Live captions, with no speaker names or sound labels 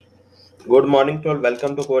Good morning to all.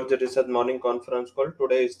 Welcome to Coverage Research Morning Conference Call.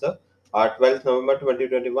 Today is the 12 नवंबर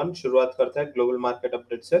 2021। शुरुआत करते हैं global market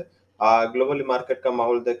update से। Globally market का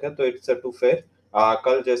माहौल देखें तो इट्स टू फेयर।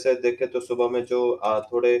 कल जैसे देखें तो सुबह में जो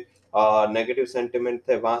थोड़े नेगेटिव सेंटिमेंट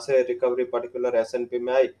थे वहां से रिकवरी पर्टिकुलर एसएनपी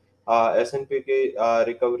में आई। एसएनपी की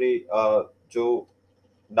रिकवरी जो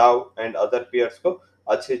डाउ एंड अदर पियर्स को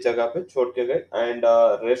अच्छी जगह पे छोड़ के गए एंड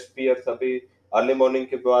रेस्ट पियर्स अभी अर्ली मॉर्निंग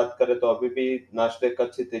की बात करें तो अभी भी नास्डेक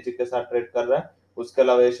अच्छी तेजी के साथ ट्रेड कर रहा है। उसके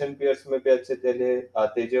अलावा एशियन पियर्स में भी अच्छी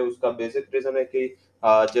तेजी है। उसका बेसिक रीजन है कि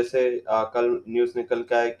जैसे कल न्यूज निकल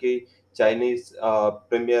के आया कि Chinese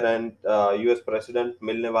premiere and US president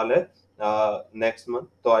मिलने वाले नेक्स्ट मंथ,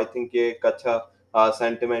 तो आई थिंक ये एक अच्छा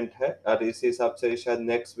सेंटिमेंट है और इसी हिसाब से शायद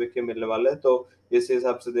नेक्स्ट वीक ही मिलने वाले हैं। तो इस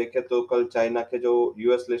हिसाब से देखें तो कल चाइना के जो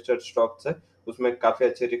यूएस लिस्टेड स्टॉक्स है उसमें काफी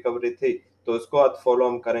अच्छी रिकवरी थी, तो उसको आज फॉलो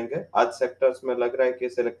हम करेंगे। आज सेक्टर्स में लग रहा है कि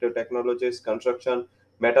selective technologies, construction,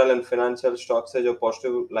 metal and financial stocks है जो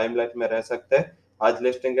पॉजिटिव लाइमलाइट में रह सकते हैं। आज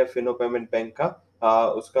लिस्टिंग है फिनो पेमेंट बैंक का।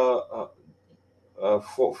 उसका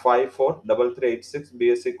 543386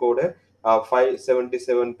 बीएससी कोड है।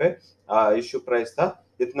 577 पे इश्यू प्राइस था।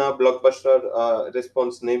 इतना ब्लॉकबस्टर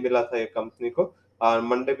रिस्पॉन्स नहीं मिला था ये कंपनी को।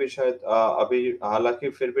 मंडे भी शायद अभी हालांकि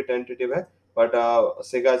फिर भी टेंटेटिव है, बट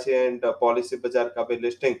सिगाची एंड पॉलिसी बाजार का भी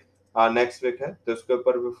लिस्टिंग नेक्स्ट वीक है, तो उसके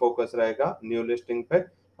ऊपर भी फोकस रहेगा न्यू लिस्टिंग पे।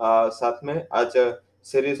 साथ में आज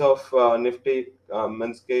सीरीज ऑफ निफ्टी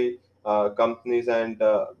मींस के companies and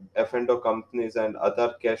F&O companies and other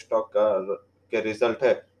cash stock के result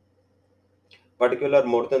है। Particular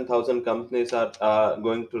more than 1,000 companies are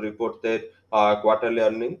going to report their quarterly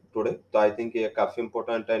earning today, तो I think ये काफी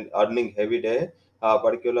important and earning heavy day है।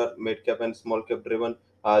 Particular mid cap and small cap driven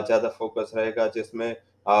ज्यादा focus रहेगा, जिसमें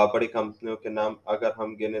बड़ी कंपनियों के नाम अगर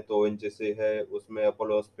हम गिने तो ओएनजीसी है, उसमें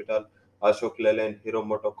Apollo Hospital, Ashok Leyland, Hero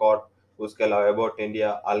MotoCorp, उसके अलावा Abbott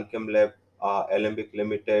India, Alkem Lab, Alembic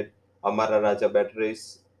Limited, हमारा राजा बैटरीज,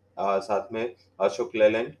 साथ में Ashok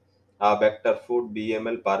Leyland, Bector Food,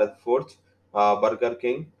 BML, Bharat Forge, Burger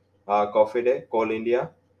King, Coffee Day, Coal India,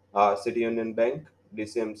 City Union Bank,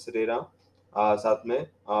 DCM Shriram, साथ में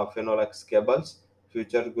Finolex Cables,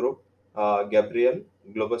 Future Group, Gabriel,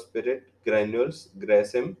 Global Spirit, Granules,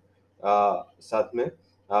 Grasim, साथ में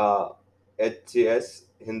H G S,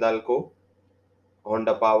 Hindalco,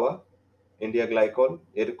 Honda Power, India Glycol,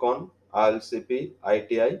 Ircon, ILCP,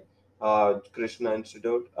 ITI, Krishna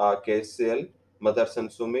Institute, KCL, Motherson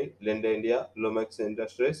Sumi, Linde India, Lumax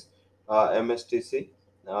Industries, MSTC,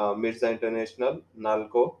 Mirza International,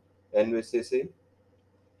 Nalco, NVCC,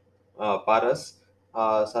 Paras,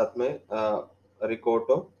 साथ में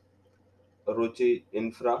रिकोटो, रुचि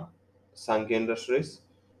infra, संघ industries,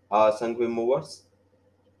 Sanghvi movers,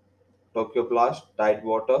 Tokyo प्लास्ट, Tide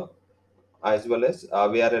water, as well as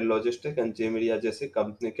VRL logistic and ji media जैसी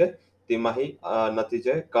company के तिमाही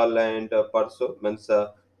नतीजे कल and परसों means,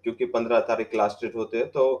 क्योंकि 15 तारीख लास्ट डेट होते हैं,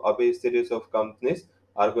 तो अभी series of companies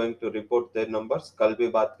are going to report there numbers. कल भी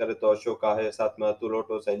बात करें तो अशोका है, साथ में Atul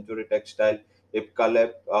auto, century textile, Ipca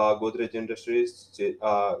lab, Godrej industries,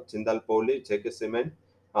 Jindal पोली, जेके सीमेंट,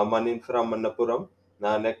 मन infra मन्नपुरम,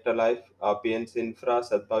 nectar life, PNC infra,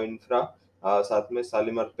 सद्भाव इंफ्रा, साथ में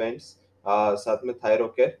शालीमार पेंट्स, साथ में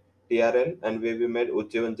Thyrocare, TRL and VV made,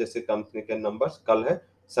 Ujjivan जैसी कंपनी के नंबर्स कल है।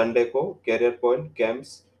 संडे को career point,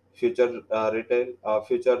 camps, future retail,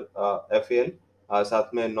 future FL,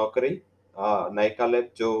 साथ में नौकरी, नाइका लैब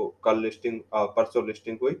जो कल लिस्टिंग परसों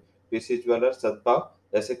लिस्टिंग हुई, पीसी ज्वेलर, सद्भाव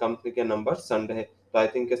ऐसे कंपनी के नंबर संडे है। तो I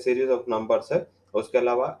think series of numbers है। उसके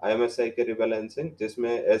अलावा आईएमएसआई के रिबैलेंसिंग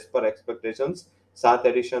जिसमें एज पर एक्सपेक्टेशंस 7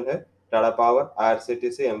 एडिशन है। Tata Power,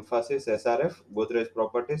 IRCTC, Mphasis, SRF, Godrej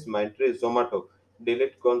Properties, Mindtree, Zomato.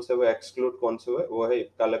 Delete कौन से हुए, एक्सक्लूड कौन से हुए, वो है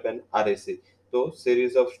इप्कालेप एंड आरएसी। तो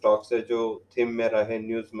सीरीज ऑफ स्टॉक्स है जो थीम में रहे,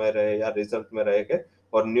 न्यूज में रहे या रिजल्ट में रहेंगे,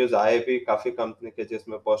 और न्यूज आए भी काफी कंपनी के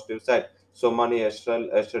जिसमें positive side Somani, astral,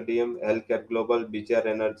 एस्ट्रडीएम, health care global, BGR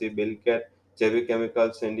energy, बिलकेट, जेवी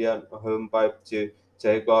chemicals, Indian home pipe,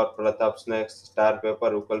 जयगौर, Pratap snacks, star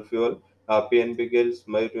paper, उकल फ्यूल, पीएनबी गिल्स,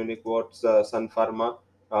 मयूर यूनिकॉर्ड्स, सन फार्मा,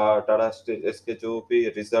 टाटा स्टील, इसके जो भी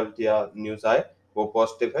रिजल्ट या न्यूज आए वो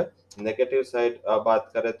पॉजिटिव है। नेगेटिव साइड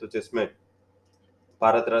बात करें तो जिसमें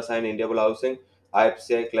भारत रसायन, India bull housing,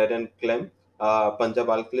 IFCI, क्लेरन claim, Punjab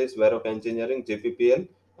alkalis, Varroc engineering, जीपीपीएल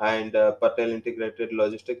and Patel integrated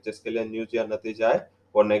logistic जिसके लिए न्यूज या नतीजा आए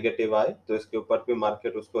और नेगेटिव आए तो इसके ऊपर भी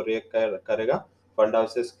मार्केट उसको रिएक्ट करेगा। फंड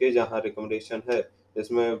हाउसेस की जहां रिकमेंडेशन है,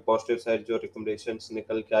 इसमें पॉजिटिव साइड जो रिकमेंडेशन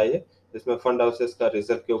निकल के आई है, इसमें फंड हाउसेस का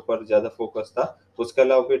रिजल्ट के ऊपर ज्यादा फोकस था। उसके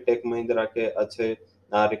अलावा भी टेक महिंद्रा के अच्छे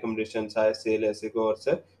रिकमेंडेशन आए सीएलएसए की ओर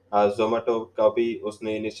से। जोमेटो का भी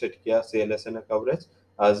उसने इनिशिएट किया सीएलएसए ने कवरेज।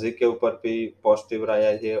 जी के ऊपर भी पॉजिटिव राय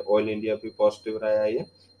आई है, ऑयल इंडिया भी पॉजिटिव राय आई है।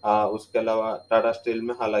 उसके अलावा टाटा स्टील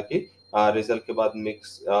में हालांकि रिजल्ट के बाद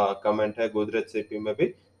मिक्स कमेंट है, गोदरेज सीपी में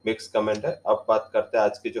भी मिक्स कमेंट है। अब बात करते हैं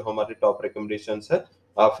आज की जो हमारी टॉप रिकमेंडेशंस है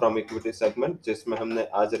फ्रॉम इक्विटी सेगमेंट, जिसमें हमने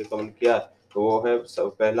आज रिकमेंड किया तो वो है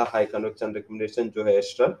पहला हाई कन्विक्शन रिकमेंडेशन जो है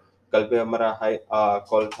एस्ट्रल। कल भी हमारा हाई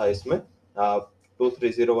कॉल था इसमें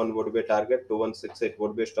 2301 would be target, 2168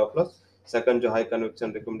 would be stop loss. Second जो हाई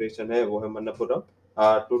कन्विक्शन रिकमेंडेशन है वो है Manappuram,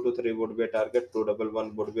 223 would be a target,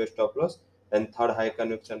 211 would be a stop loss, and third high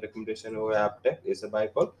conviction recommendation वो है Aptech is a buy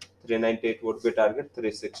call, 398 would be target,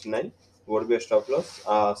 369 would be a stop loss।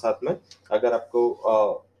 साथ में अगर आपको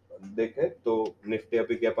देखे तो निफ्टी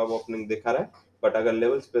अभी गैप अप ओपनिंग दिखा रहा है, बट अगर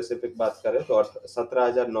लेवल स्पेसिफिक बात करें तो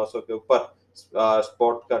 17,900 के ऊपर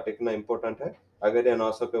स्पॉट का टिकना इम्पोर्टेंट है। अगर ये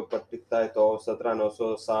 900 के ऊपर टिकता है तो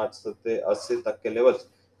 17,960 से 80 तक के लेवल्स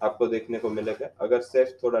आपको देखने को मिलेगा। अगर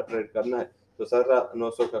सेफ थोड़ा ट्रेड करना है तो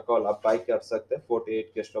 17,900 का कॉल आप बाय कर सकते हैं 48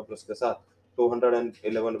 के स्टॉप लॉस के साथ।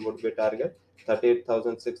 211 वुड बी टारगेट,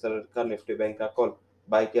 38,600 का निफ्टी बैंक का कॉल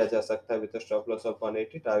बाय किया जा सकता है with stop loss of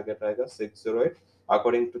 180, target रहेगा 608।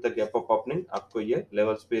 According to the gap up opening आपको ये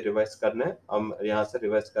लेवल्स भी रिवाइज करना है। हम यहाँ से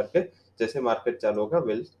रिवाइज करके जैसे मार्केट चालू होगा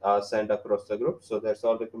will send across the group. So that's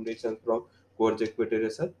all recommendations from Course Equity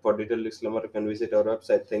Research. For detailed disclaimer, you can visit our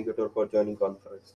website. Thank you for joining conference.